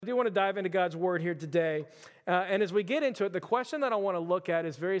I do want to dive into God's Word here today. And as we get into it, the question that I want to look at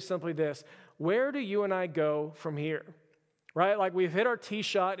is very simply this. Where do you and I go from here? Right? Like we've hit our tee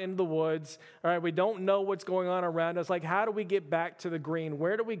shot into the woods. All right, we don't know what's going on around us. Like, how do we get back to the green?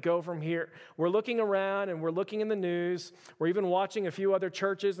 Where do we go from here? We're looking around and we're looking in the news. We're even watching a few other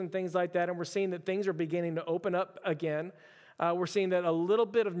churches and things like that, and we're seeing that things are beginning to open up again. We're seeing that a little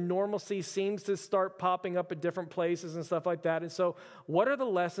bit of normalcy seems to start popping up at different places and stuff like that. And so what are the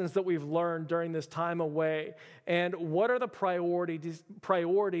lessons that we've learned during this time away? And what are the priorities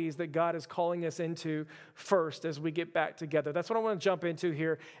that God is calling us into first as we get back together? That's what I want to jump into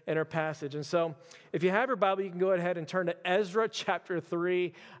here in our passage. And so if you have your Bible, you can go ahead and turn to Ezra chapter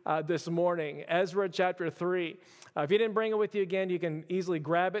 3 this morning. Ezra chapter 3. If you didn't bring it with you again, you can easily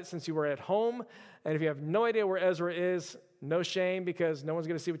grab it since you were at home. And if you have no idea where Ezra is, no shame, because no one's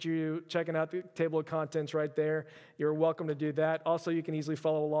going to see what you're checking out the table of contents right there. You're welcome to do that. Also, you can easily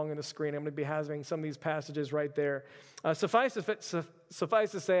follow along on the screen. I'm going to be having some of these passages right there. Suffice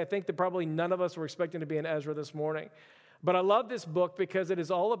to say, I think that probably none of us were expecting to be in Ezra this morning. But I love this book because it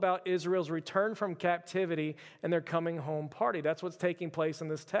is all about Israel's return from captivity and their coming home party. That's what's taking place in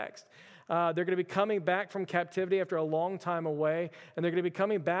this text. They're going to be coming back from captivity after a long time away, and they're going to be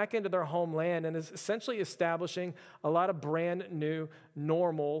coming back into their homeland and is essentially establishing a lot of brand new,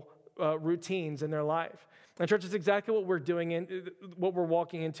 normal routines in their life. And church, is exactly what we're doing, what we're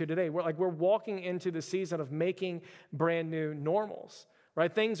walking into today. We're walking into the season of making brand new normals,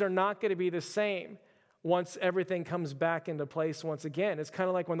 right? Things are not going to be the same once everything comes back into place once again. It's kind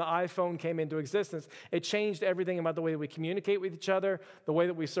of like when the iPhone came into existence. It changed everything about the way that we communicate with each other, the way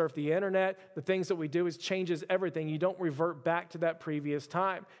that we surf the internet, the things that we do. It changes everything. You don't revert back to that previous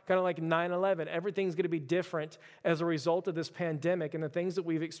time. Kind of like 9/11. Everything's going to be different as a result of this pandemic and the things that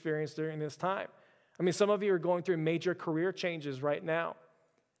we've experienced during this time. I mean, some of you are going through major career changes right now.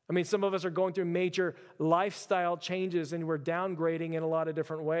 I mean, some of us are going through major lifestyle changes, and we're downgrading in a lot of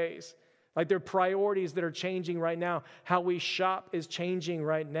different ways. Like there are priorities that are changing right now. How we shop is changing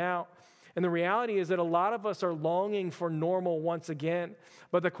right now. And the reality is that a lot of us are longing for normal once again.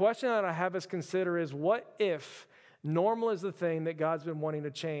 But the question that I have us consider is, what if normal is the thing that God's been wanting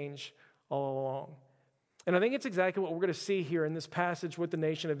to change all along? And I think it's exactly what we're going to see here in this passage with the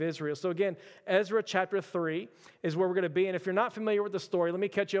nation of Israel. So again, Ezra chapter 3 is where we're going to be. And if you're not familiar with the story, let me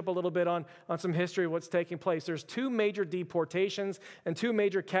catch you up a little bit on some history of what's taking place. There's two major deportations and two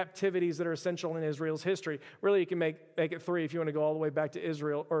major captivities that are essential in Israel's history. Really, you can make it three if you want to go all the way back to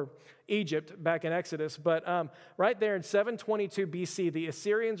Israel or Egypt back in Exodus. But right there in 722 BC, the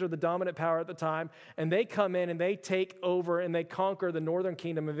Assyrians are the dominant power at the time, and they come in and they take over and they conquer the northern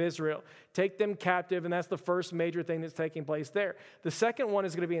kingdom of Israel, take them captive, and that's the first major thing that's taking place there. The second one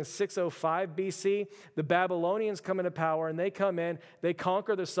is going to be in 605 BC. The Babylonians come into power, and they come in, they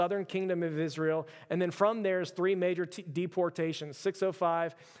conquer the southern kingdom of Israel, and then from there is three major deportations,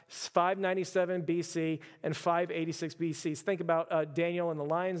 605, 597 BC, and 586 BC. So think about Daniel in the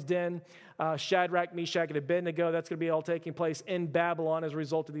lion's den, Shadrach, Meshach, and Abednego. That's going to be all taking place in Babylon as a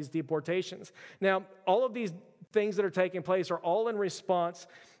result of these deportations. Now, all of these things that are taking place are all in response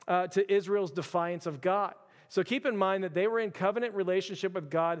to Israel's defiance of God. So keep in mind that they were in covenant relationship with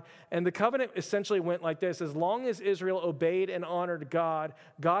God, and the covenant essentially went like this. As long as Israel obeyed and honored God,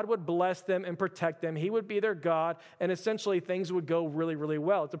 God would bless them and protect them. He would be their God, and essentially things would go really, really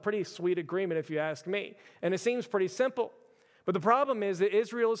well. It's a pretty sweet agreement if you ask me, and it seems pretty simple. But the problem is that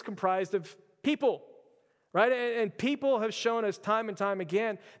Israel is comprised of people, right? And people have shown us time and time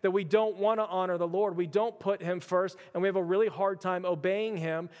again that we don't want to honor the Lord. We don't put him first, and we have a really hard time obeying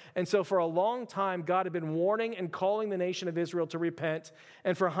him. And so for a long time, God had been warning and calling the nation of Israel to repent.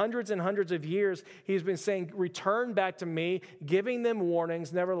 And for hundreds and hundreds of years, he's been saying, return back to me, giving them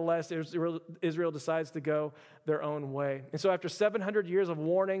warnings. Nevertheless, Israel decides to go their own way. And so after 700 years of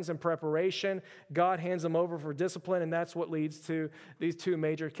warnings and preparation, God hands them over for discipline, and that's what leads to these two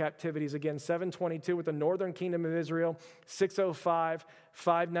major captivities. Again, 722 with the northern kingdom of Israel, 605,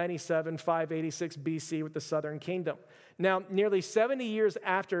 597, 586 BC with the southern kingdom. Now, nearly 70 years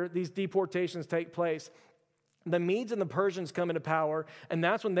after these deportations take place, the Medes and the Persians come into power, and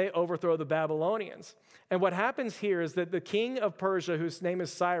that's when they overthrow the Babylonians. And what happens here is that the king of Persia, whose name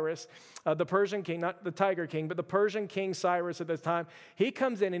is Cyrus, the Persian king, not the tiger king, but the Persian king Cyrus at this time, he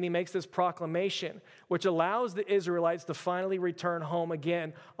comes in and he makes this proclamation, which allows the Israelites to finally return home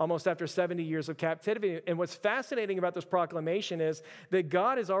again, almost after 70 years of captivity. And what's fascinating about this proclamation is that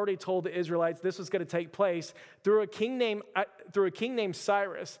God has already told the Israelites this was going to take place through a king named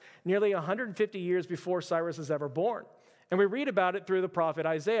Cyrus, nearly 150 years before Cyrus is ever born. And we read about it through the prophet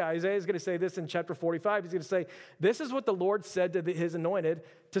Isaiah. Isaiah is going to say this in chapter 45. He's going to say, this is what the Lord said to his anointed,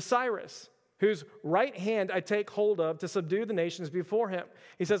 to Cyrus, whose right hand I take hold of to subdue the nations before him.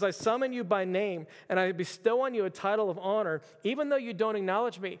 He says, I summon you by name, and I bestow on you a title of honor, even though you don't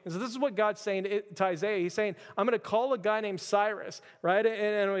acknowledge me. And so this is what God's saying to Isaiah. He's saying, I'm going to call a guy named Cyrus, right?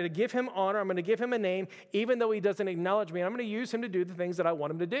 And I'm going to give him honor. I'm going to give him a name, even though he doesn't acknowledge me. And I'm going to use him to do the things that I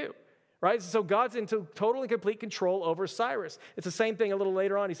want him to do. Right? So God's in total and complete control over Cyrus. It's the same thing a little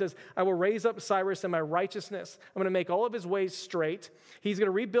later on. He says, I will raise up Cyrus in my righteousness. I'm going to make all of his ways straight. He's going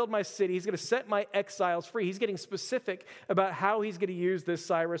to rebuild my city. He's going to set my exiles free. He's getting specific about how he's going to use this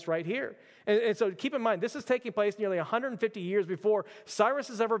Cyrus right here. And so keep in mind, this is taking place nearly 150 years before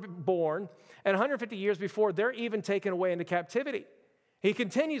Cyrus is ever born, and 150 years before they're even taken away into captivity. He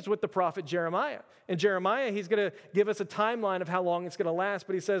continues with the prophet Jeremiah. In Jeremiah, he's going to give us a timeline of how long it's going to last,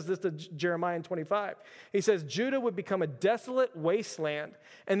 but he says this to Jeremiah in 25. He says, Judah would become a desolate wasteland,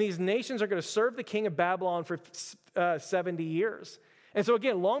 and these nations are going to serve the king of Babylon for 70 years. And so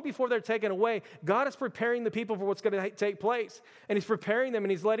again, long before they're taken away, God is preparing the people for what's going to take place. And he's preparing them,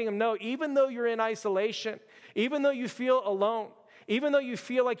 and he's letting them know, even though you're in isolation, even though you feel alone, even though you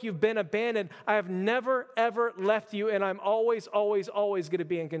feel like you've been abandoned, I have never, ever left you, and I'm always, always, always going to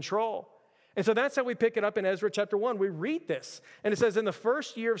be in control. And so that's how we pick it up in Ezra chapter 1. We read this, and it says, in the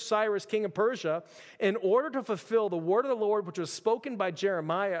first year of Cyrus, king of Persia, in order to fulfill the word of the Lord, which was spoken by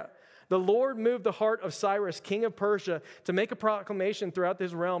Jeremiah, the Lord moved the heart of Cyrus, king of Persia, to make a proclamation throughout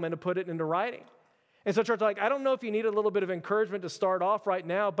his realm and to put it into writing. And so, church, I don't know if you need a little bit of encouragement to start off right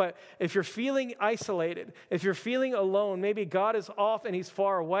now, but if you're feeling isolated, if you're feeling alone, maybe God is off and he's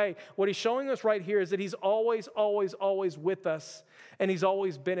far away, what he's showing us right here is that he's always, always, always with us, and he's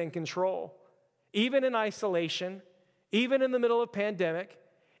always been in control. Even in isolation, even in the middle of pandemic,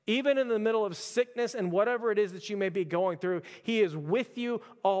 even in the middle of sickness and whatever it is that you may be going through, he is with you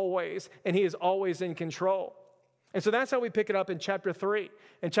always, and he is always in control. And so that's how we pick it up in chapter 3.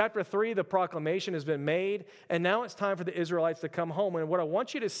 In chapter 3, the proclamation has been made, and now it's time for the Israelites to come home. And what I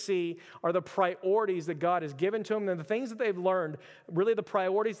want you to see are the priorities that God has given to them and the things that they've learned, really the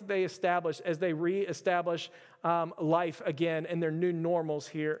priorities that they establish as they reestablish life again and their new normals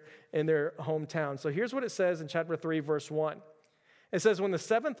here in their hometown. So here's what it says in chapter 3, verse 1. It says, when the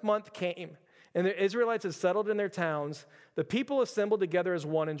 7th month came and the Israelites had settled in their towns, the people assembled together as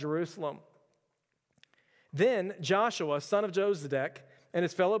one in Jerusalem. Then Joshua, son of Josedek, and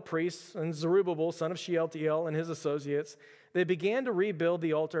his fellow priests, and Zerubbabel, son of Shealtiel, and his associates, they began to rebuild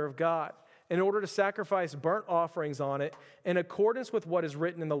the altar of God in order to sacrifice burnt offerings on it in accordance with what is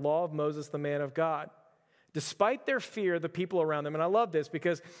written in the law of Moses, the man of God. Despite their fear, the people around them, and I love this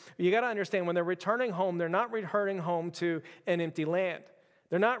because you got to understand when they're returning home, they're not returning home to an empty land.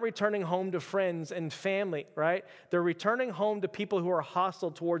 They're not returning home to friends and family, right? They're returning home to people who are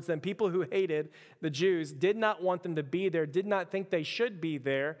hostile towards them, people who hated the Jews, did not want them to be there, did not think they should be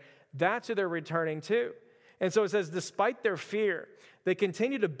there. That's who they're returning to. And so it says, despite their fear, they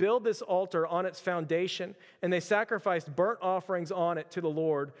continue to build this altar on its foundation, and they sacrificed burnt offerings on it to the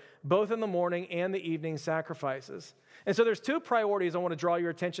Lord, both in the morning and the evening sacrifices. And so there's two priorities I want to draw your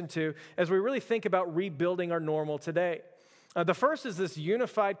attention to as we really think about rebuilding our normal today. The first is this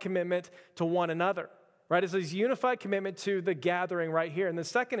unified commitment to one another, right? It's this unified commitment to the gathering right here. And the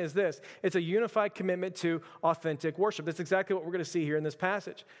second is this. It's a unified commitment to authentic worship. That's exactly what we're going to see here in this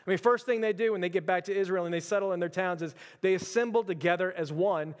passage. I mean, first thing they do when they get back to Israel and they settle in their towns is they assemble together as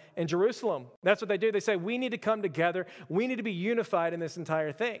one in Jerusalem. That's what they do. They say, we need to come together. We need to be unified in this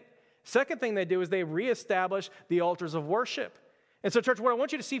entire thing. Second thing they do is they reestablish the altars of worship. And so, church, what I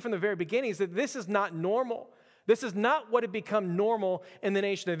want you to see from the very beginning is that this is not normal. This is not what had become normal in the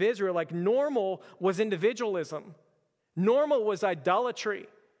nation of Israel. Like normal was individualism. Normal was idolatry.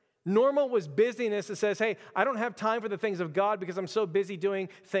 Normal was busyness that says, hey, I don't have time for the things of God because I'm so busy doing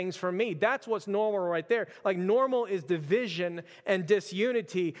things for me. That's what's normal right there. Like normal is division and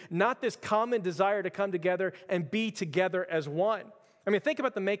disunity, not this common desire to come together and be together as one. I mean, think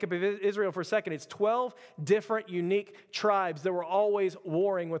about the makeup of Israel for a second. It's 12 different unique tribes that were always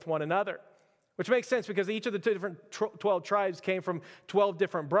warring with one another. Which makes sense because each of the different 12 tribes came from 12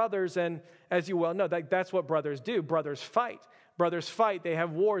 different brothers. And as you well know, that's what brothers do. Brothers fight. Brothers fight. They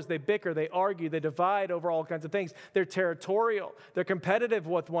have wars. They bicker. They argue. They divide over all kinds of things. They're territorial. They're competitive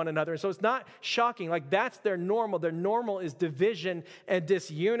with one another. So it's not shocking. Like that's their normal. Their normal is division and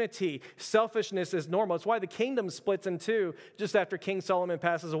disunity. Selfishness is normal. It's why the kingdom splits in two just after King Solomon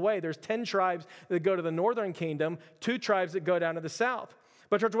passes away. There's 10 tribes that go to the northern kingdom, 2 tribes that go down to the south.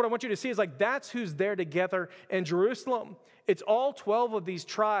 But church, what I want you to see is like that's who's there together in Jerusalem. It's all 12 of these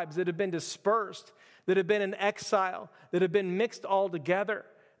tribes that have been dispersed. that have been in exile, that have been mixed all together,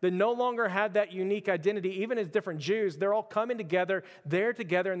 that no longer have that unique identity, even as different Jews. They're all coming together, they're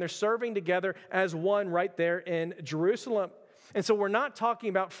together, and they're serving together as one right there in Jerusalem. And so we're not talking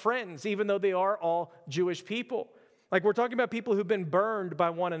about friends, even though they are all Jewish people. Like, we're talking about people who've been burned by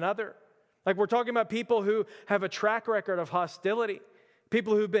one another. Like, we're talking about people who have a track record of hostility,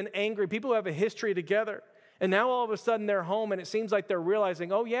 people who've been angry, people who have a history together. And now all of a sudden they're home, and it seems like they're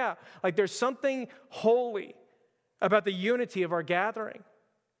realizing, oh yeah, like there's something holy about the unity of our gathering.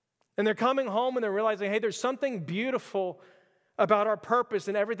 And they're coming home and they're realizing, hey, there's something beautiful about our purpose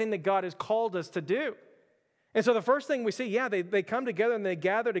and everything that God has called us to do. And so the first thing we see, yeah, they come together and they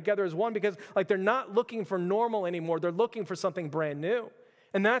gather together as one because like they're not looking for normal anymore. They're looking for something brand new.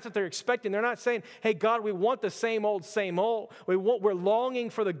 And that's what they're expecting. They're not saying, hey, God, we want the same old, same old. We're longing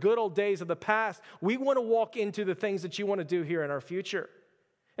for the good old days of the past. We want to walk into the things that you want to do here in our future.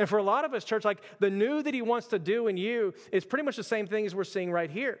 And for a lot of us, church, like the new that he wants to do in you is pretty much the same thing as we're seeing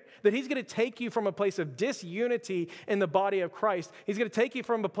right here. That he's going to take you from a place of disunity in the body of Christ. He's going to take you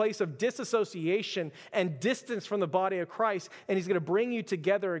from a place of disassociation and distance from the body of Christ, and he's going to bring you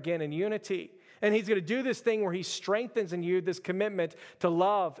together again in unity. And he's going to do this thing where he strengthens in you this commitment to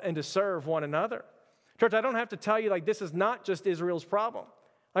love and to serve one another. Church, I don't have to tell you, like, this is not just Israel's problem.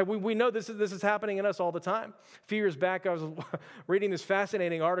 Like we know this is happening in us all the time. A few years back, I was reading this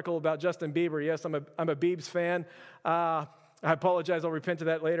fascinating article about Justin Bieber. Yes, I'm a Biebs fan. I apologize. I'll repent to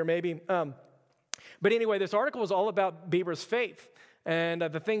that later, maybe. But anyway, this article was all about Bieber's faith and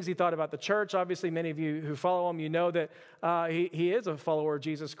the things he thought about the church. Obviously, many of you who follow him, you know that he is a follower of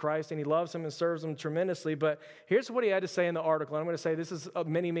Jesus Christ, and he loves him and serves him tremendously. But here's what he had to say in the article. And I'm going to say this is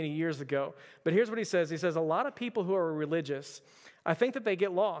many, many years ago. But here's what he says. He says, a lot of people who are religious, I think that they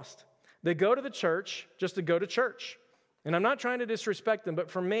get lost. They go to the church just to go to church. And I'm not trying to disrespect them, but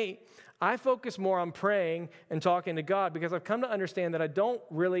for me, I focus more on praying and talking to God because I've come to understand that I don't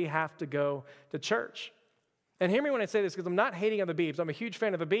really have to go to church. And hear me when I say this, because I'm not hating on the Biebs. I'm a huge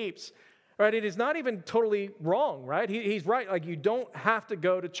fan of the Biebs. Right? It is not even totally wrong, right? He's right. Like, you don't have to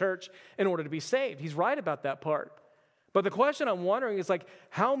go to church in order to be saved. He's right about that part. But the question I'm wondering is, like,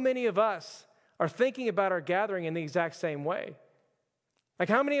 how many of us are thinking about our gathering in the exact same way? Like,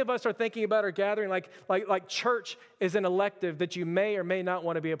 how many of us are thinking about our gathering like church is an elective that you may or may not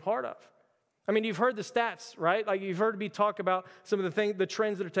want to be a part of? I mean, you've heard the stats, right? Like, you've heard me talk about some of the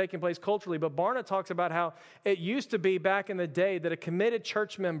trends that are taking place culturally, but Barna talks about how it used to be back in the day that a committed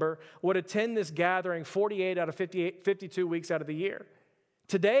church member would attend this gathering 48 out of 52 weeks out of the year.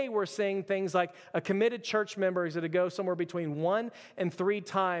 Today, we're seeing things like a committed church member is going to go somewhere between 1 and 3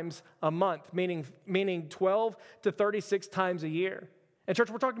 times a month, meaning 12 to 36 times a year. And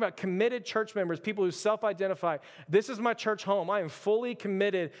church, we're talking about committed church members, people who self-identify. This is my church home. I am fully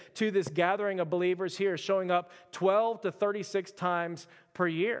committed to this gathering of believers here, showing up 12 to 36 times per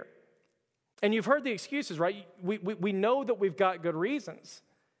year. And you've heard the excuses, right? We know that we've got good reasons.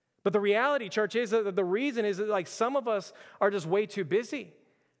 But the reality, church, is that the reason is that, like, some of us are just way too busy.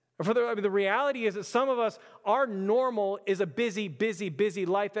 The reality is that some of us, our normal is a busy, busy, busy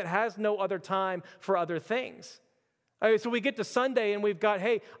life that has no other time for other things. So we get to Sunday and we've got,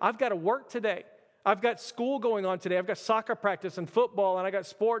 hey, I've got to work today. I've got school going on today. I've got soccer practice and football, and I got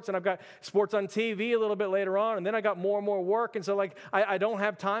sports, and I've got sports on TV a little bit later on, and then I got more and more work, and so like I don't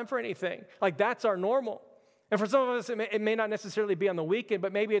have time for anything. Like, that's our normal. And for some of us, it may not necessarily be on the weekend,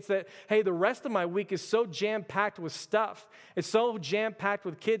 but maybe it's that, hey, the rest of my week is so jam-packed with stuff. It's so jam-packed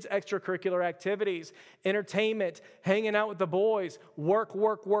with kids' extracurricular activities, entertainment, hanging out with the boys, work,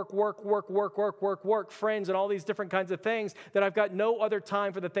 friends, and all these different kinds of things that I've got no other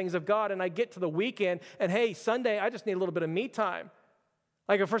time for the things of God. And I get to the weekend, and hey, Sunday, I just need a little bit of me time.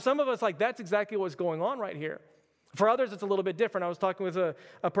 Like, for some of us, like, that's exactly what's going on right here. For others, it's a little bit different. I was talking with a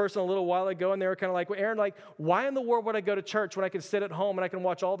person a little while ago, and they were kind of like, well, Aaron, like, why in the world would I go to church when I can sit at home and I can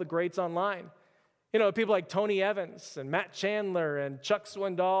watch all the greats online? You know, people like Tony Evans and Matt Chandler and Chuck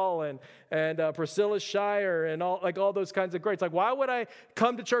Swindoll and Priscilla Shire and all those kinds of greats. Like, why would I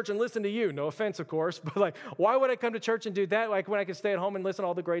come to church and listen to you? No offense, of course, but like, why would I come to church and do that, like, when I can stay at home and listen to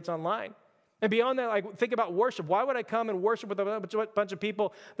all the greats online? And beyond that, like, think about worship. Why would I come and worship with a bunch of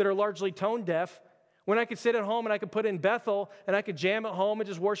people that are largely tone deaf when I could sit at home and I could put in Bethel and I could jam at home and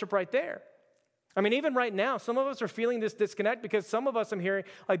just worship right there? I mean, even right now, some of us are feeling this disconnect because some of us, I'm hearing,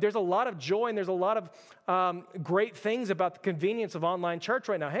 like, there's a lot of joy and there's a lot of great things about the convenience of online church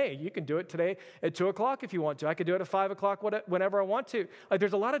right now. Hey, you can do it today at 2 o'clock if you want to. I could do it at 5 o'clock whenever I want to. Like,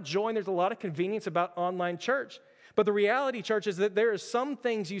 there's a lot of joy and there's a lot of convenience about online church. But the reality, church, is that there are some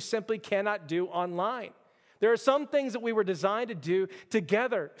things you simply cannot do online. There are some things that we were designed to do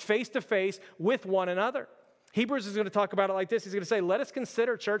together, face to face with one another. Hebrews is going to talk about it like this. He's going to say, let us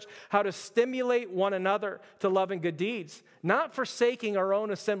consider, church, how to stimulate one another to love and good deeds, not forsaking our own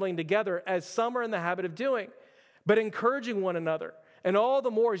assembling together as some are in the habit of doing, but encouraging one another. And all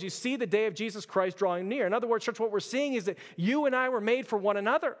the more as you see the day of Jesus Christ drawing near. In other words, church, what we're seeing is that you and I were made for one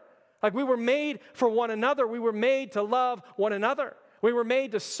another. Like we were made for one another. We were made to love one another. We were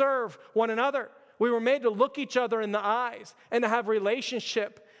made to serve one another. We were made to look each other in the eyes and to have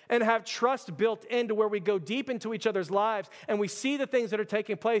relationship and have trust built into where we go deep into each other's lives and we see the things that are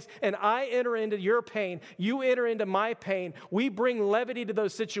taking place, and I enter into your pain, you enter into my pain. We bring levity to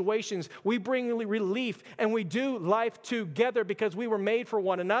those situations. We bring relief, and we do life together because we were made for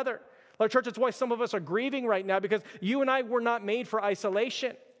one another. Like, church, that's why some of us are grieving right now, because you and I were not made for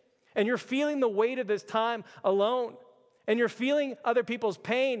isolation, and you're feeling the weight of this time alone. And you're feeling other people's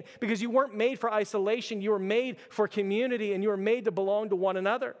pain because you weren't made for isolation. You were made for community, and you were made to belong to one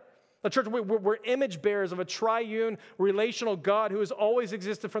another. The church, we're image bearers of a triune relational God who has always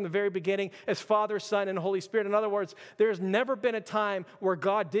existed from the very beginning as Father, Son, and Holy Spirit. In other words, there's never been a time where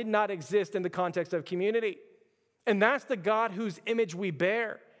God did not exist in the context of community. And that's the God whose image we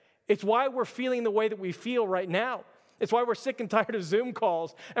bear. It's why we're feeling the way that we feel right now. It's why we're sick and tired of Zoom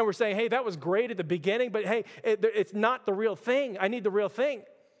calls, and we're saying, hey, that was great at the beginning, but hey, it's not the real thing. I need the real thing.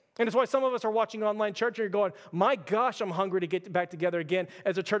 And it's why some of us are watching online church and you're going, my gosh, I'm hungry to get back together again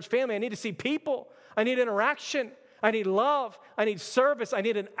as a church family. I need to see people. I need interaction. I need love. I need service. I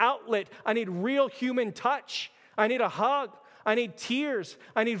need an outlet. I need real human touch. I need a hug. I need tears.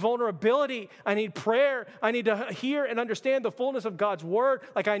 I need vulnerability. I need prayer. I need to hear and understand the fullness of God's word.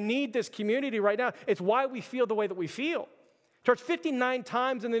 Like, I need this community right now. It's why we feel the way that we feel. Church, 59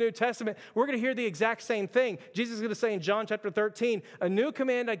 times in the New Testament, we're going to hear the exact same thing. Jesus is going to say in John chapter 13, a new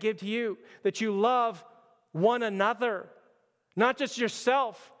command I give to you, that you love one another. Not just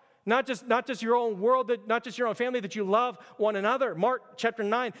yourself, not just your own world, not just your own family, that you love one another. Mark chapter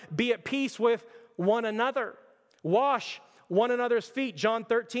 9, be at peace with one another. Wash one another's feet. John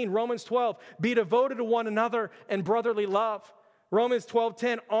 13, Romans 12, be devoted to one another in brotherly love. Romans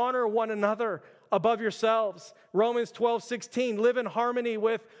 12:10, honor one another above yourselves. Romans 12:16, live in harmony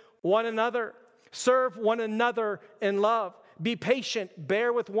with one another. Serve one another in love. Be patient,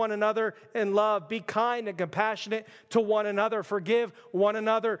 bear with one another in love. Be kind and compassionate to one another. Forgive one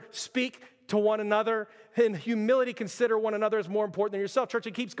another. Speak to one another. In humility, consider one another as more important than yourself. Church,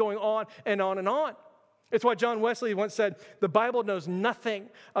 it keeps going on and on and on. It's why John Wesley once said, the Bible knows nothing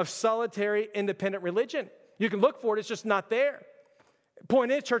of solitary, independent religion. You can look for it, it's just not there.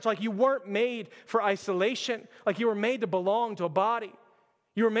 Point is, church, like, you weren't made for isolation. Like, you were made to belong to a body.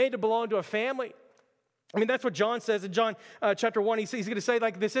 You were made to belong to a family. I mean, that's what John says in John chapter 1. He's going to say,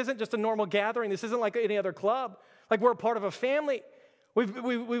 like, this isn't just a normal gathering. This isn't like any other club. Like, we're a part of a family.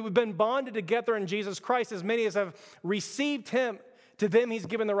 We've been bonded together in Jesus Christ. As many as have received him, to them he's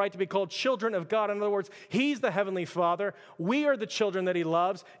given the right to be called children of God. In other words, he's the heavenly Father. We are the children that he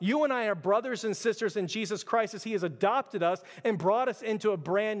loves. You and I are brothers and sisters in Jesus Christ as he has adopted us and brought us into a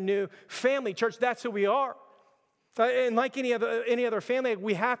brand new family. Church, that's who we are. And like any other family,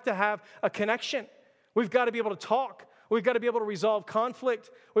 we have to have a connection. We've got to be able to talk. We've got to be able to resolve conflict.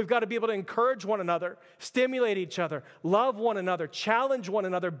 We've got to be able to encourage one another, stimulate each other, love one another, challenge one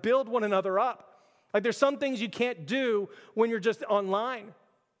another, build one another up. Like, there's some things you can't do when you're just online.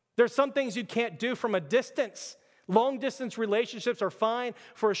 There's some things you can't do from a distance. Long-distance relationships are fine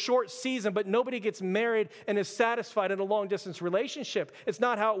for a short season, but nobody gets married and is satisfied in a long-distance relationship. It's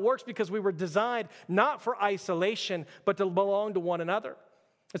not how it works, because we were designed not for isolation, but to belong to one another.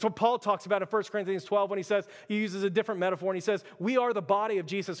 That's what Paul talks about in 1 Corinthians 12 when he uses a different metaphor, and he says, we are the body of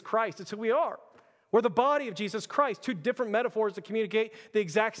Jesus Christ. It's who we are. We're the body of Jesus Christ. Two different metaphors to communicate the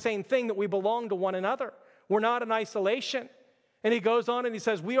exact same thing, that we belong to one another. We're not in isolation. And he goes on and he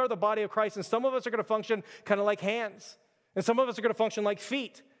says, we are the body of Christ, and some of us are going to function kind of like hands, and some of us are going to function like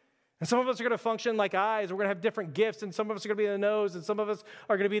feet, and some of us are going to function like eyes. We're going to have different gifts, and some of us are going to be the nose, and some of us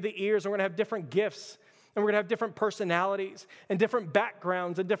are going to be the ears, and we're going to have different gifts. And we're going to have different personalities and different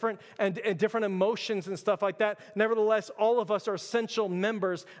backgrounds and different emotions and stuff like that. Nevertheless, all of us are essential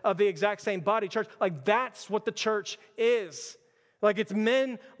members of the exact same body. Church, like, that's what the church is. Like, it's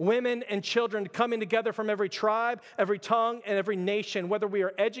men, women, and children coming together from every tribe, every tongue, and every nation, whether we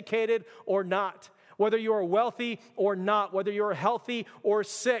are educated or not, whether you are wealthy or not, whether you're healthy or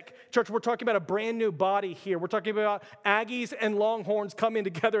sick. Church, we're talking about a brand new body here. We're talking about Aggies and Longhorns coming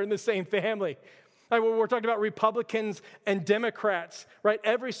together in the same family. Like, we're talking about Republicans and Democrats, right?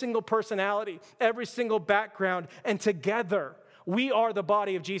 Every single personality, every single background, and together we are the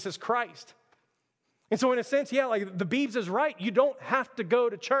body of Jesus Christ. And so in a sense, yeah, like the Beebs is right. You don't have to go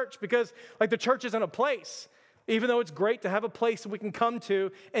to church because like the church isn't a place, even though it's great to have a place that we can come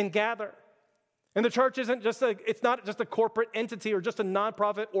to and gather. And the church it's not just a corporate entity or just a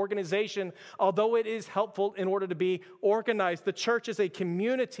nonprofit organization, although it is helpful in order to be organized. The church is a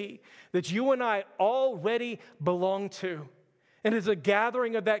community that you and I already belong to. And as a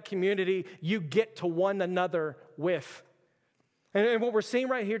gathering of that community, you get to one another with. And what we're seeing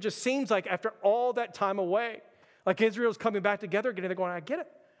right here just seems like after all that time away, like Israel's coming back together again, and they're going, I get it.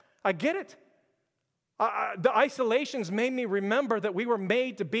 I get it. The isolations made me remember that we were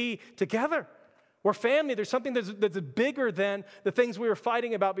made to be together. We're family. There's something that's bigger than the things we were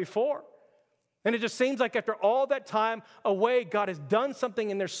fighting about before. And it just seems like after all that time away, God has done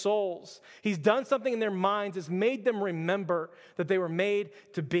something in their souls. He's done something in their minds. It's made them remember that they were made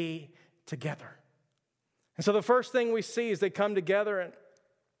to be together. And so the first thing we see is they come together and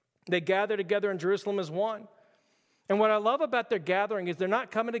they gather together in Jerusalem as one. And what I love about their gathering is they're not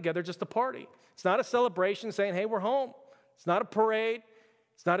coming together just to party. It's not a celebration saying, hey, we're home. It's not a parade.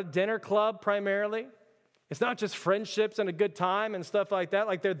 It's not a dinner club primarily. It's not just friendships and a good time and stuff like that.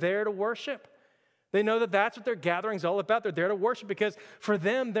 Like they're there to worship. They know that that's what their gathering's all about. They're there to worship because for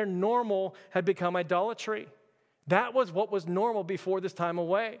them, their normal had become idolatry. That was what was normal before this time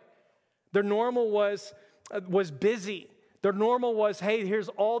away. Their normal was busy. Their normal was, hey, here's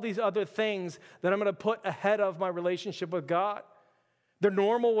all these other things that I'm going to put ahead of my relationship with God. Their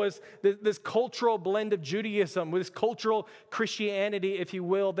normal was this cultural blend of Judaism, this cultural Christianity, if you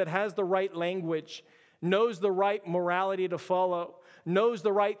will, that has the right language, knows the right morality to follow, knows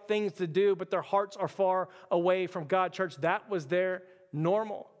the right things to do, but their hearts are far away from God. Church, that was their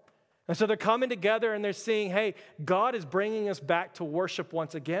normal. And so they're coming together and they're seeing, hey, God is bringing us back to worship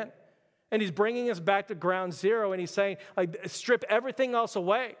once again. And he's bringing us back to ground zero. And he's saying, like, strip everything else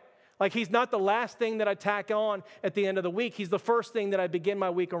away. Like he's not the last thing that I tack on at the end of the week. He's the first thing that I begin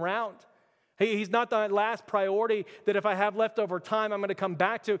my week around. He's not the last priority that if I have leftover time, I'm going to come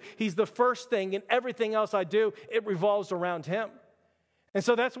back to. He's the first thing, and everything else I do, it revolves around him. And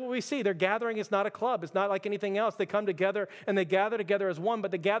so that's what we see. Their gathering is not a club. It's not like anything else. They come together and they gather together as one, but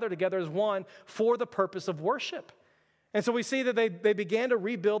they gather together as one for the purpose of worship. And so we see that they began to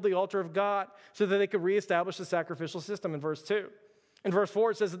rebuild the altar of God so that they could reestablish the sacrificial system in verse 2. In verse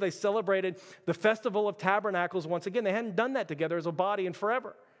 4, it says that they celebrated the Festival of Tabernacles once again. They hadn't done that together as a body in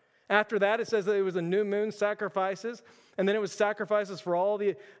forever. After that, it says that it was a new moon sacrifices, and then it was sacrifices for all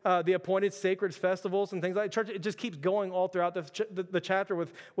the appointed sacred festivals and things like that. Church, it just keeps going all throughout the chapter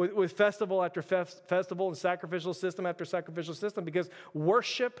with festival after festival and sacrificial system after sacrificial system, because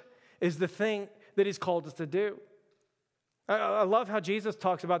worship is the thing that he's called us to do. I love how Jesus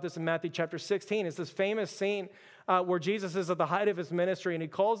talks about this in Matthew chapter 16. It's this famous scene where Jesus is at the height of his ministry, and he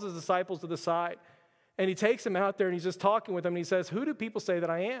calls his disciples to the side, and he takes them out there, and he's just talking with them, and he says, who do people say that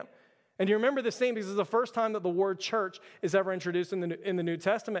I am? And you remember this scene because it's the first time that the word church is ever introduced in the New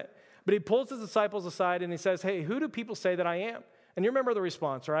Testament. But he pulls his disciples aside, and he says, hey, who do people say that I am? And you remember the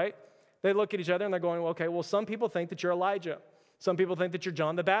response, right? They look at each other, and they're going, okay, well, some people think that you're Elijah. Some people think that you're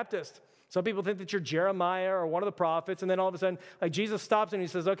John the Baptist. Some people think that you're Jeremiah or one of the prophets. And then all of a sudden, like Jesus stops and he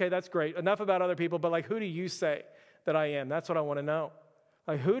says, okay, that's great. Enough about other people, but like, who do you say that I am? That's what I want to know.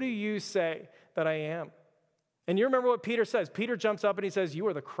 Like, who do you say that I am? And you remember what Peter says. Peter jumps up and he says, you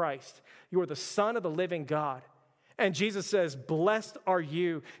are the Christ. You are the Son of the living God. And Jesus says, blessed are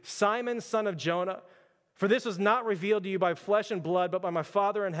you, Simon, son of Jonah. For this was not revealed to you by flesh and blood, but by my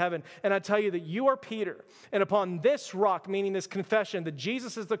Father in heaven. And I tell you that you are Peter, and upon this rock, meaning this confession that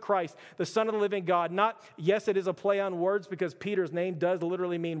Jesus is the Christ, the Son of the living God, not, yes, it is a play on words because Peter's name does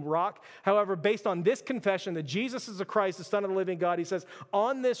literally mean rock. However, based on this confession that Jesus is the Christ, the Son of the living God, he says,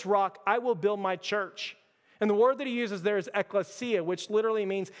 on this rock I will build my church. And the word that he uses there is ecclesia, which literally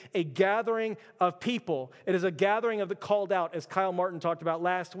means a gathering of people. It is a gathering of the called out, as Kyle Martin talked about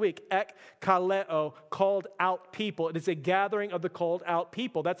last week. Ekkaleo, called out people. It is a gathering of the called out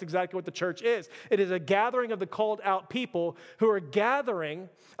people. That's exactly what the church is. It is a gathering of the called out people who are gathering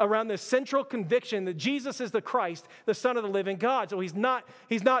around the central conviction that Jesus is the Christ, the Son of the living God. So he's not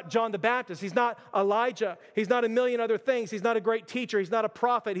John the Baptist. He's not Elijah. He's not a million other things. He's not a great teacher. He's not a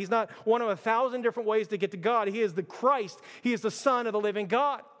prophet. He's not one of 1,000 different ways to get to God. He is the Christ. He is the Son of the living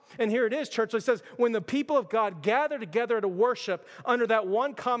God. And here it is, church. It says, when the people of God gather together to worship under that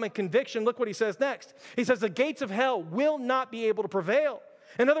one common conviction, look what he says next. He says, the gates of hell will not be able to prevail.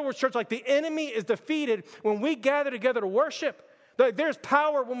 In other words, church, like the enemy is defeated when we gather together to worship. Like, there's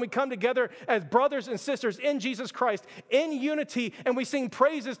power when we come together as brothers and sisters in Jesus Christ, in unity, and we sing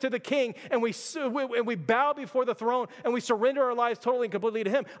praises to the King, and we bow before the throne, and we surrender our lives totally and completely to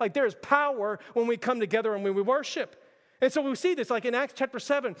Him. Like, there's power when we come together and when we worship. And so we see this, like in Acts chapter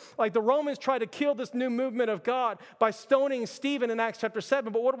 7, like the Romans tried to kill this new movement of God by stoning Stephen in Acts chapter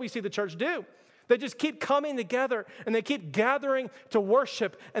 7. But what do we see the church do? They just keep coming together and they keep gathering to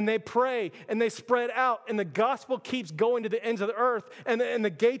worship and they pray and they spread out and the gospel keeps going to the ends of the earth and the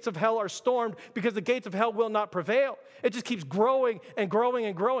gates of hell are stormed because the gates of hell will not prevail. It just keeps growing and growing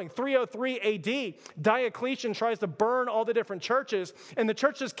and growing. 303 AD, Diocletian tries to burn all the different churches and the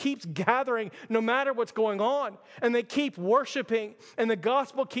church just keeps gathering no matter what's going on. And they keep worshiping and the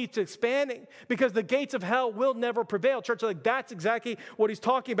gospel keeps expanding because the gates of hell will never prevail. Church, like that's exactly what he's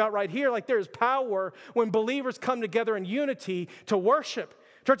talking about right here. Like there's power when believers come together in unity to worship.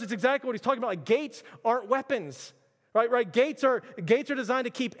 Church, it's exactly what he's talking about. Like gates aren't weapons, right? Gates are designed to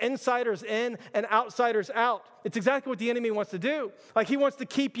keep insiders in and outsiders out. It's exactly what the enemy wants to do. Like he wants to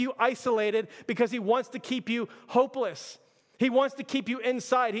keep you isolated because he wants to keep you hopeless. He wants to keep you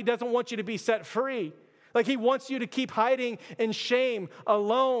inside. He doesn't want you to be set free. Like he wants you to keep hiding in shame,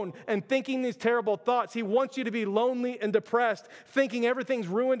 alone, and thinking these terrible thoughts. He wants you to be lonely and depressed, thinking everything's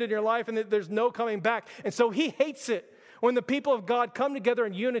ruined in your life and that there's no coming back. And so he hates it when the people of God come together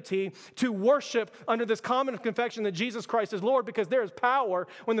in unity to worship under this common confession that Jesus Christ is Lord, because there is power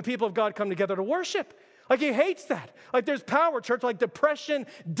when the people of God come together to worship. Like he hates that. Like there's power, church. Like depression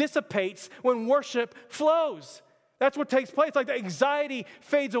dissipates when worship flows. That's what takes place. Like the anxiety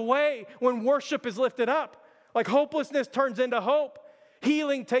fades away when worship is lifted up. Like hopelessness turns into hope.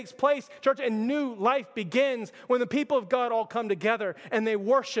 Healing takes place, church, and new life begins when the people of God all come together and they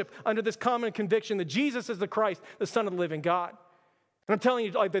worship under this common conviction that Jesus is the Christ, the Son of the living God. And I'm telling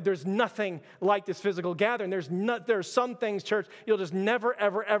you, like, that there's nothing like this physical gathering. There's some things, church, you'll just never,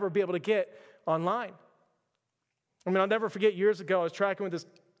 ever, ever be able to get online. I mean, I'll never forget years ago, I was tracking with this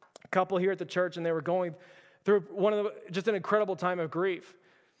couple here at the church, and they were going through just an incredible time of grief.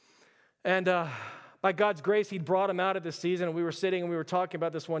 And by God's grace, He'd brought him out of this season. And we were sitting and we were talking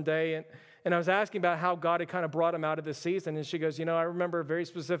about this one day. And I was asking about how God had kind of brought him out of this season. And she goes, you know, I remember very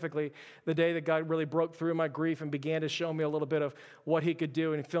specifically the day that God really broke through my grief and began to show me a little bit of what He could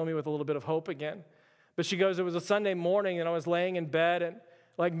do and fill me with a little bit of hope again. But she goes, it was a Sunday morning and I was laying in bed. And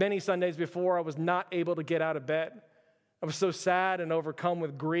like many Sundays before, I was not able to get out of bed. I was so sad and overcome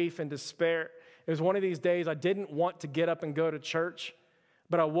with grief and despair. It was one of these days I didn't want to get up and go to church,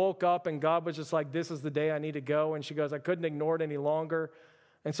 but I woke up and God was just like, this is the day I need to go. And she goes, I couldn't ignore it any longer.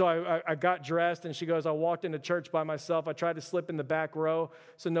 And so I got dressed and she goes, I walked into church by myself. I tried to slip in the back row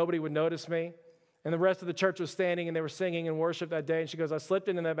so nobody would notice me. And the rest of the church was standing and they were singing and worship that day. And she goes, I slipped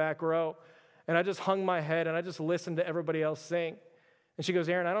into the back row and I just hung my head and I just listened to everybody else sing. And she goes,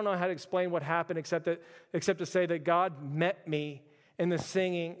 Aaron, I don't know how to explain what happened except to say that God met me in the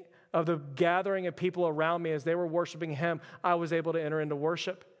singing of the gathering of people around me as they were worshiping Him. I was able to enter into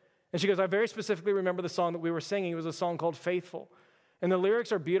worship. And she goes, I very specifically remember the song that we were singing. It was a song called Faithful. And the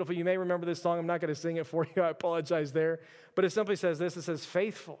lyrics are beautiful. You may remember this song. I'm not going to sing it for you. I apologize there. But it simply says this. It says,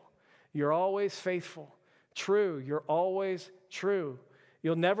 faithful. You're always faithful. True. You're always true.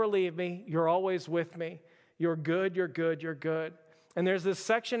 You'll never leave me. You're always with me. You're good. You're good. You're good. And there's this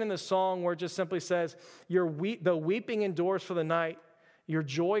section in the song where it just simply says, the weeping endures for the night. Your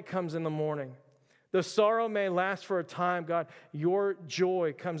joy comes in the morning. The sorrow may last for a time, God. Your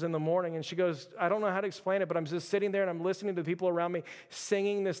joy comes in the morning. And she goes, I don't know how to explain it, but I'm just sitting there and I'm listening to the people around me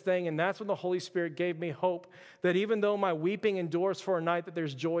singing this thing. And that's when the Holy Spirit gave me hope that even though my weeping endures for a night, that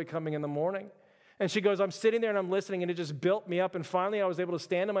there's joy coming in the morning. And she goes, I'm sitting there and I'm listening, and it just built me up. And finally, I was able to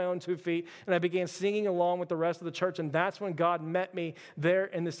stand on my own 2 feet, and I began singing along with the rest of the church. And that's when God met me there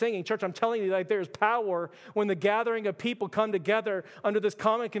in the singing. Church, I'm telling you, like, there's power when the gathering of people come together under this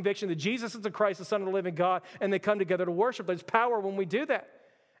common conviction that Jesus is the Christ, the Son of the living God, and they come together to worship. There's power when we do that.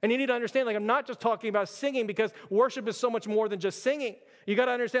 And you need to understand, like, I'm not just talking about singing, because worship is so much more than just singing. You got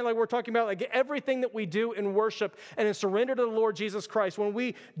to understand, like, we're talking about, like, everything that we do in worship and in surrender to the Lord Jesus Christ. When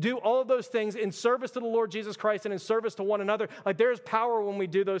we do all of those things in service to the Lord Jesus Christ and in service to one another, like, there's power when we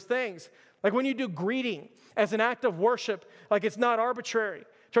do those things. Like, when you do greeting as an act of worship, like, it's not arbitrary.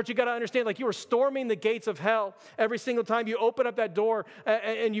 Church, you got to understand, like, you are storming the gates of hell every single time you open up that door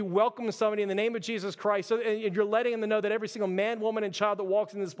and you welcome somebody in the name of Jesus Christ. So, and you're letting them know that every single man, woman, and child that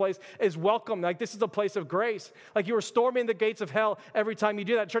walks in this place is welcome. Like, this is a place of grace. Like, you are storming the gates of hell every time you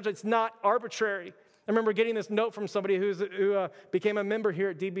do that. Church, it's not arbitrary. I remember getting this note from somebody who became a member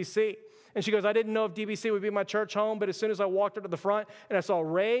here at DBC. And she goes, I didn't know if DBC would be my church home, but as soon as I walked up to the front and I saw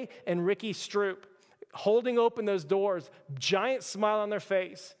Ray and Ricky Stroop, holding open those doors, giant smile on their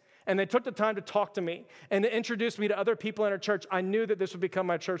face, and they took the time to talk to me and to introduce me to other people in our church, I knew that this would become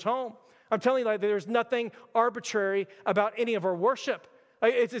my church home. I'm telling you, like, there's nothing arbitrary about any of our worship.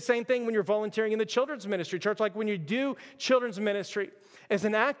 Like, it's the same thing when you're volunteering in the children's ministry. Church, like when you do children's ministry, as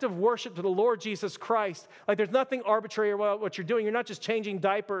an act of worship to the Lord Jesus Christ, like there's nothing arbitrary about what you're doing. You're not just changing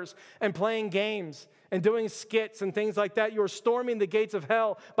diapers and playing games and doing skits and things like that. You're storming the gates of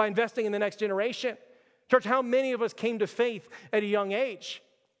hell by investing in the next generation. Church, how many of us came to faith at a young age?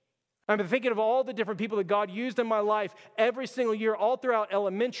 I'm thinking of all the different people that God used in my life every single year, all throughout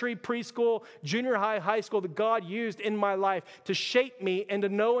elementary, preschool, junior high, high school, that God used in my life to shape me and to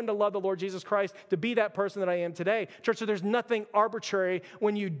know and to love the Lord Jesus Christ, to be that person that I am today. Church, so there's nothing arbitrary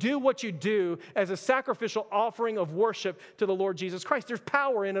when you do what you do as a sacrificial offering of worship to the Lord Jesus Christ. There's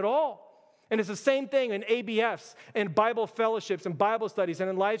power in it all. And it's the same thing in ABFs and Bible fellowships and Bible studies and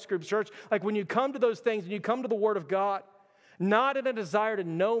in life groups, church. Like when you come to those things and you come to the Word of God, not in a desire to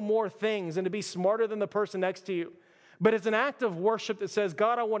know more things and to be smarter than the person next to you, but it's an act of worship that says,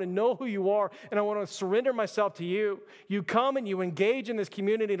 God, I want to know who you are and I want to surrender myself to you. You come and you engage in this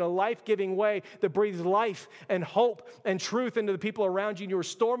community in a life-giving way that breathes life and hope and truth into the people around you. And you are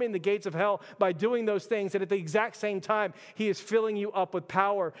storming the gates of hell by doing those things. And at the exact same time, He is filling you up with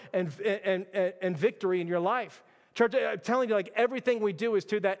power and victory in your life. Church, I'm telling you, like everything we do is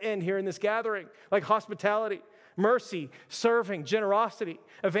to that end here in this gathering, like hospitality, mercy, serving, generosity,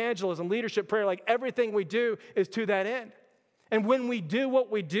 evangelism, leadership, prayer, like everything we do is to that end. And when we do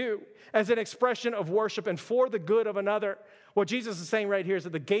what we do as an expression of worship and for the good of another, what Jesus is saying right here is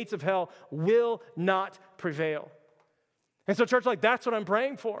that the gates of hell will not prevail. And so, church, like that's what I'm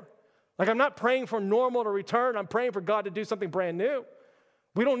praying for. Like I'm not praying for normal to return. I'm praying for God to do something brand new.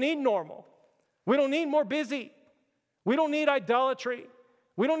 We don't need normal. We don't need more busy. We don't need idolatry.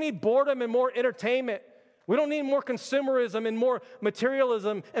 We don't need boredom and more entertainment. We don't need more consumerism and more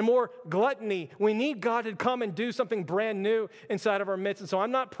materialism and more gluttony. We need God to come and do something brand new inside of our midst. And so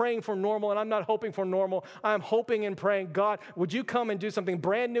I'm not praying for normal and I'm not hoping for normal. I'm hoping and praying, God, would you come and do something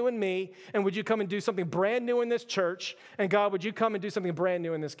brand new in me? And would you come and do something brand new in this church? And God, would you come and do something brand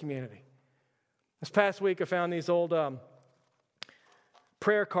new in this community? This past week, I found these old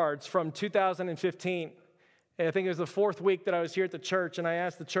prayer cards from 2015. And I think it was the fourth week that I was here at the church, and I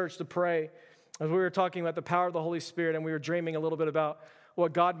asked the church to pray as we were talking about the power of the Holy Spirit, and we were dreaming a little bit about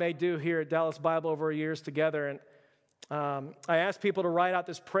what God may do here at Dallas Bible over years together. And I asked people to write out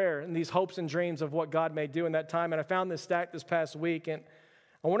this prayer and these hopes and dreams of what God may do in that time. And I found this stack this past week, and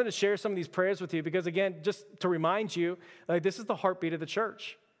I wanted to share some of these prayers with you because, again, just to remind you, like this is the heartbeat of the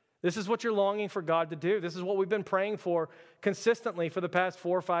church. This is what you're longing for God to do. This is what we've been praying for consistently for the past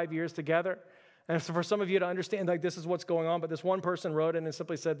 4 or 5 years together. And so for some of you to understand, like this is what's going on. But this one person wrote it and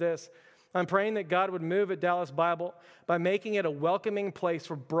simply said this: I'm praying that God would move at Dallas Bible by making it a welcoming place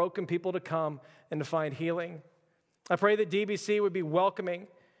for broken people to come and to find healing. I pray that DBC would be welcoming,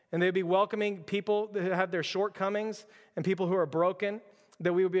 and they'd be welcoming people that have their shortcomings and people who are broken,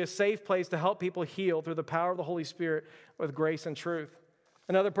 that we would be a safe place to help people heal through the power of the Holy Spirit with grace and truth.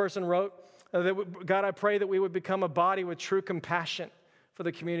 Another person wrote, God, I pray that we would become a body with true compassion for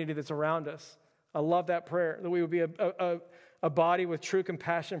the community that's around us. I love that prayer, that we would be a body with true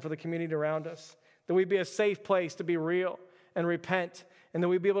compassion for the community around us, that we'd be a safe place to be real and repent, and that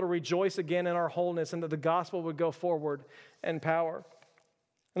we'd be able to rejoice again in our wholeness, and that the gospel would go forward in power.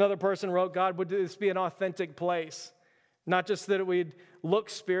 Another person wrote, God, would this be an authentic place? Not just that we'd look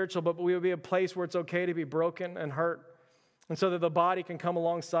spiritual, but we would be a place where it's okay to be broken and hurt, and so that the body can come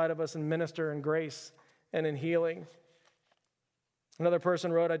alongside of us and minister in grace and in healing. Another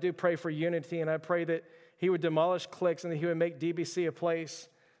person wrote, I do pray for unity, and I pray that He would demolish cliques and that He would make DBC a place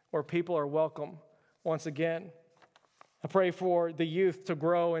where people are welcome once again. I pray for the youth to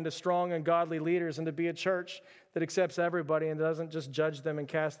grow into strong and godly leaders and to be a church that accepts everybody and doesn't just judge them and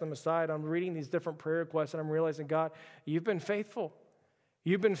cast them aside. I'm reading these different prayer requests, and I'm realizing, God, you've been faithful.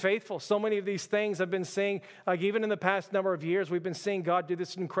 You've been faithful. So many of these things I've been seeing, like even in the past number of years, we've been seeing God do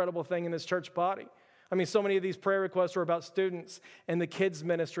this incredible thing in this church body. I mean, so many of these prayer requests are about students and the kids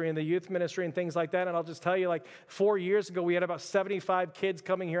ministry and the youth ministry and things like that. And I'll just tell you, like 4 years ago, we had about 75 kids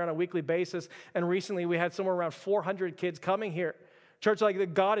coming here on a weekly basis. And recently we had somewhere around 400 kids coming here. Church,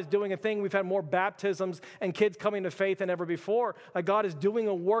 like God is doing a thing. We've had more baptisms and kids coming to faith than ever before. Like God is doing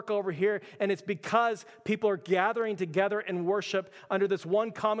a work over here. And it's because people are gathering together in worship under this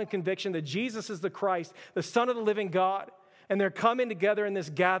one common conviction that Jesus is the Christ, the Son of the living God. And they're coming together in this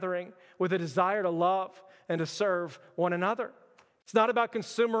gathering with a desire to love and to serve one another. It's not about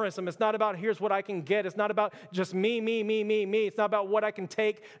consumerism. It's not about here's what I can get. It's not about just me. It's not about what I can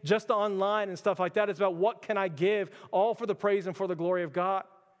take just online and stuff like that. It's about what can I give, all for the praise and for the glory of God.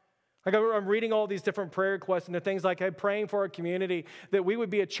 Like I'm reading all these different prayer requests and things like, hey, praying for our community, that we would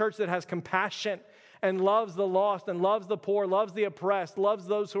be a church that has compassion and loves the lost and loves the poor, loves the oppressed, loves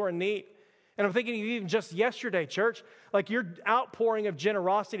those who are in need. And I'm thinking even just yesterday, church, like your outpouring of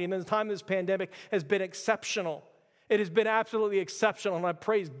generosity in the time of this pandemic has been exceptional. It has been absolutely exceptional, and I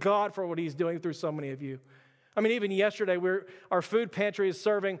praise God for what he's doing through so many of you. I mean, even yesterday, our food pantry is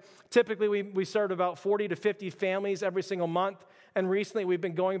serving, typically we served about 40 to 50 families every single month, and recently we've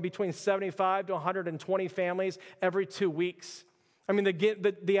been going between 75 to 120 families every 2 weeks. I mean,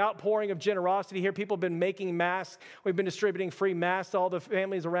 the outpouring of generosity here, people have been making masks. We've been distributing free masks to all the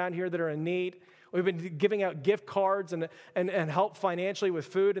families around here that are in need. We've been giving out gift cards and help financially with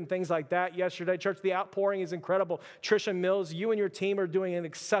food and things like that yesterday. Church, the outpouring is incredible. Trisha Mills, you and your team are doing an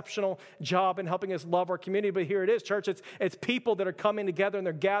exceptional job in helping us love our community. But here it is, church. It's people that are coming together and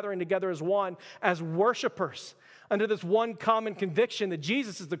they're gathering together as one, as worshipers, under this one common conviction that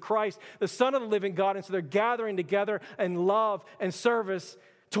Jesus is the Christ, the Son of the living God. And so they're gathering together in love and service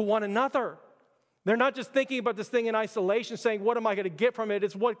to one another. They're not just thinking about this thing in isolation, saying, what am I going to get from it?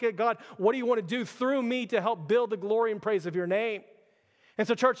 It's God, what do you want to do through me to help build the glory and praise of your name? And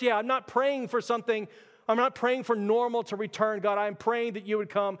so, church, I'm not praying for something. I'm not praying for normal to return, God. I'm praying that you would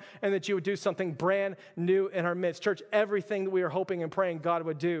come and that you would do something brand new in our midst. Church, everything that we are hoping and praying God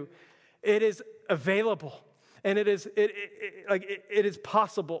would do, it is available. And it is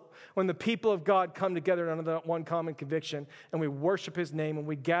possible when the people of God come together under that one common conviction and we worship his name and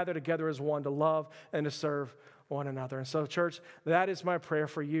we gather together as one to love and to serve one another. And so, church, that is my prayer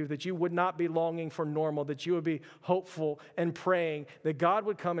for you, that you would not be longing for normal, that you would be hopeful and praying that God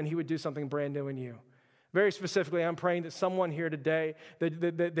would come and he would do something brand new in you. Very specifically, I'm praying that someone here today,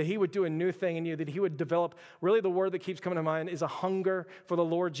 that he would do a new thing in you, that he would develop, really the word that keeps coming to mind is a hunger for the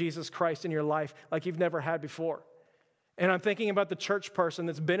Lord Jesus Christ in your life like you've never had before. And I'm thinking about the church person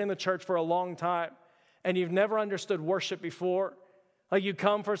that's been in the church for a long time and you've never understood worship before. Like you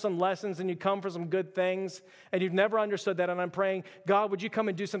come for some lessons and you come for some good things and you've never understood that. And I'm praying, God, would you come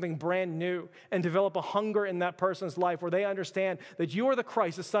and do something brand new and develop a hunger in that person's life where they understand that you are the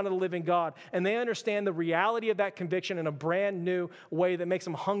Christ, the Son of the living God, and they understand the reality of that conviction in a brand new way that makes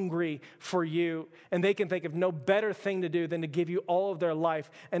them hungry for you. And they can think of no better thing to do than to give you all of their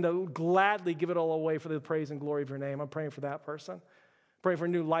life and to gladly give it all away for the praise and glory of your name. I'm praying for that person. Praying for a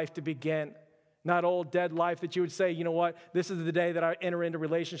new life to begin. Not old, dead life that you would say, you know what, this is the day that I enter into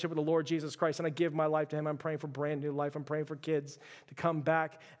relationship with the Lord Jesus Christ and I give my life to him. I'm praying for brand new life. I'm praying for kids to come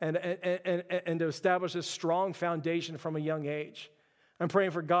back and to establish a strong foundation from a young age. I'm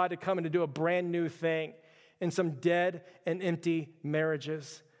praying for God to come and to do a brand new thing in some dead and empty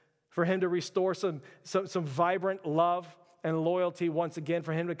marriages, for him to restore some vibrant love and loyalty once again,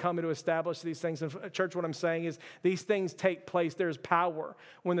 for him to come and to establish these things. And church, what I'm saying is these things take place. There's power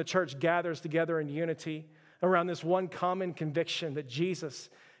when the church gathers together in unity around this one common conviction that Jesus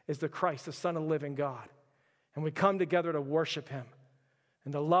is the Christ, the Son of the living God. And we come together to worship him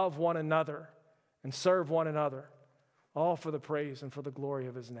and to love one another and serve one another, all for the praise and for the glory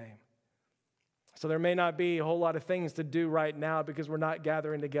of his name. So there may not be a whole lot of things to do right now because we're not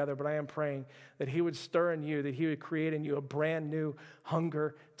gathering together, but I am praying that he would stir in you, that he would create in you a brand new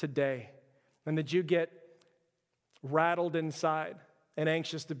hunger today, and that you get rattled inside and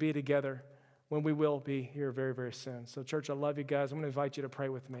anxious to be together when we will be here very, very soon. So church, I love you guys. I'm going to invite you to pray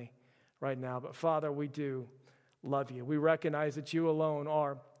with me right now. But Father, we do love you. We recognize that you alone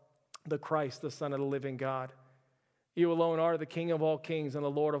are the Christ, the Son of the living God. You alone are the King of all kings and the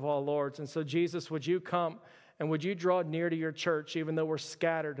Lord of all lords. And so, Jesus, would you come and would you draw near to your church, even though we're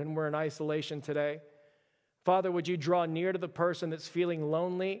scattered and we're in isolation today? Father, would you draw near to the person that's feeling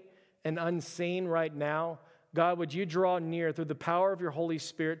lonely and unseen right now? God, would you draw near through the power of your Holy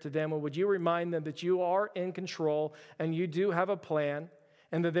Spirit to them? And would you remind them that you are in control and you do have a plan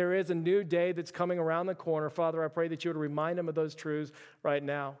and that there is a new day that's coming around the corner? Father, I pray that you would remind them of those truths right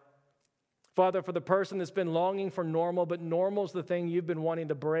now. Father, for the person that's been longing for normal, but normal is the thing you've been wanting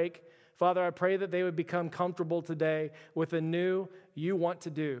to break, Father, I pray that they would become comfortable today with the new you want to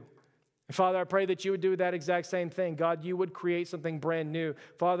do. And Father, I pray that you would do that exact same thing. God, you would create something brand new.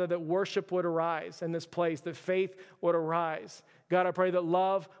 Father, that worship would arise in this place, that faith would arise. God, I pray that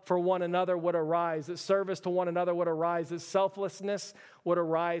love for one another would arise, that service to one another would arise, that selflessness would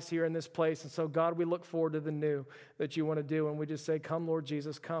arise here in this place. And so, God, we look forward to the new that you want to do. And we just say, come, Lord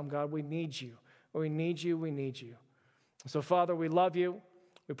Jesus, come. God, we need you. We need you. We need you. So, Father, we love you.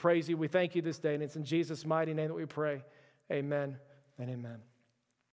 We praise you. We thank you this day. And it's in Jesus' mighty name that we pray. Amen and amen.